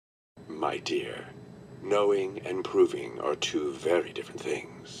my dear. Knowing and proving are two very different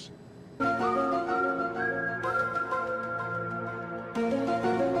things.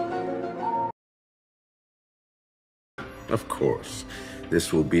 Of course,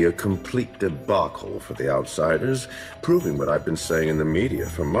 this will be a complete debacle for the outsiders, proving what I've been saying in the media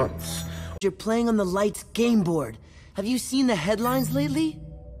for months. You're playing on the Lights game board. Have you seen the headlines lately?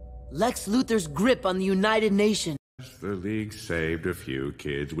 Lex Luthor's grip on the United Nations. The League saved a few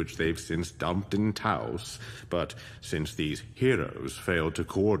kids, which they've since dumped in Taos. But since these heroes failed to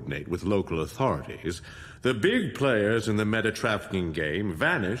coordinate with local authorities, the big players in the meta-trafficking game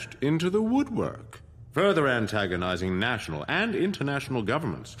vanished into the woodwork, further antagonizing national and international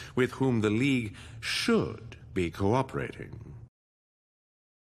governments with whom the League should be cooperating.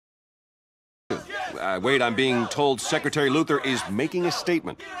 Wait, I'm being told Secretary Luthor is making a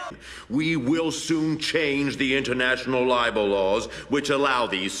statement. We will soon change the international libel laws, which allow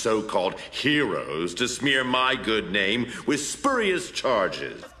these so-called heroes to smear my good name with spurious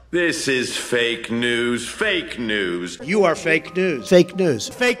charges. This is fake news, fake news. You are fake news. Fake news.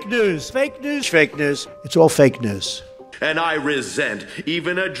 Fake news. Fake news. Fake news. It's all fake news. And I resent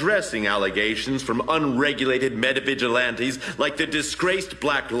even addressing allegations from unregulated meta-vigilantes like the disgraced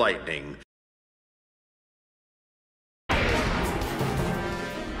Black Lightning.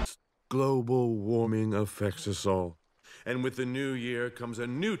 Global warming affects us all. And with the new year comes a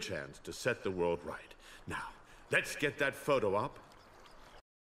new chance to set the world right. Now, let's get that photo up.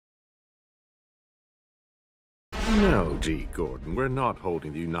 No, G. Gordon, we're not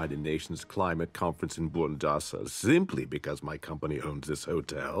holding the United Nations Climate Conference in Bundasa simply because my company owns this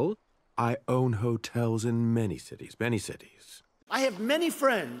hotel. I own hotels in many cities, many cities. I have many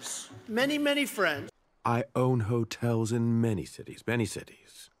friends. Many, many friends. I own hotels in many cities, many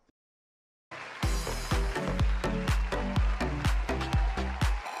cities.